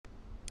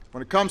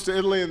When it comes to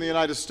Italy and the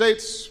United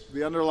States,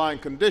 the underlying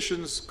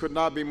conditions could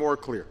not be more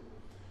clear.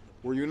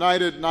 We're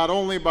united not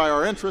only by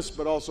our interests,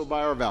 but also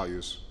by our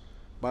values,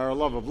 by our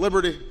love of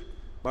liberty,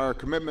 by our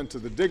commitment to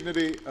the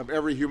dignity of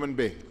every human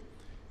being,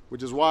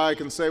 which is why I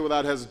can say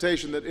without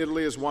hesitation that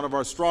Italy is one of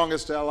our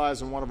strongest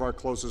allies and one of our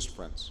closest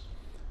friends.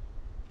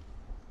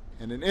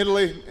 And in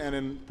Italy and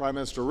in Prime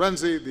Minister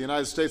Renzi, the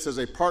United States has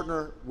a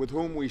partner with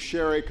whom we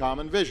share a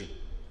common vision: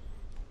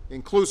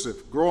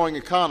 inclusive, growing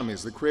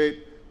economies that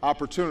create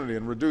opportunity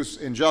and reduce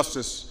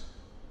injustice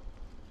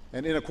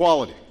and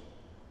inequality,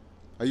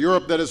 a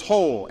Europe that is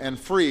whole and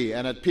free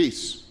and at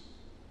peace,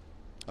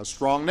 a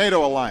strong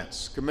NATO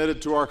alliance committed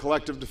to our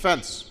collective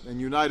defense and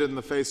united in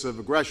the face of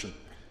aggression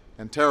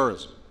and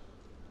terrorism,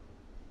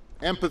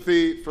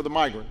 empathy for the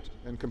migrant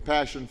and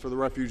compassion for the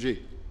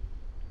refugee,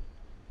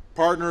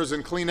 partners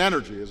in clean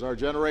energy as our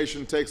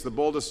generation takes the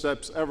boldest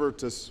steps ever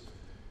to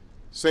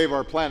save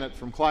our planet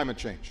from climate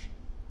change,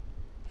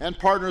 and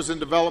partners in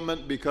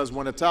development because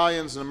when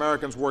Italians and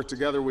Americans work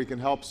together, we can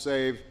help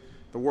save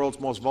the world's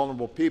most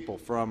vulnerable people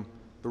from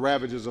the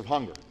ravages of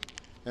hunger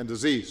and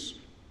disease.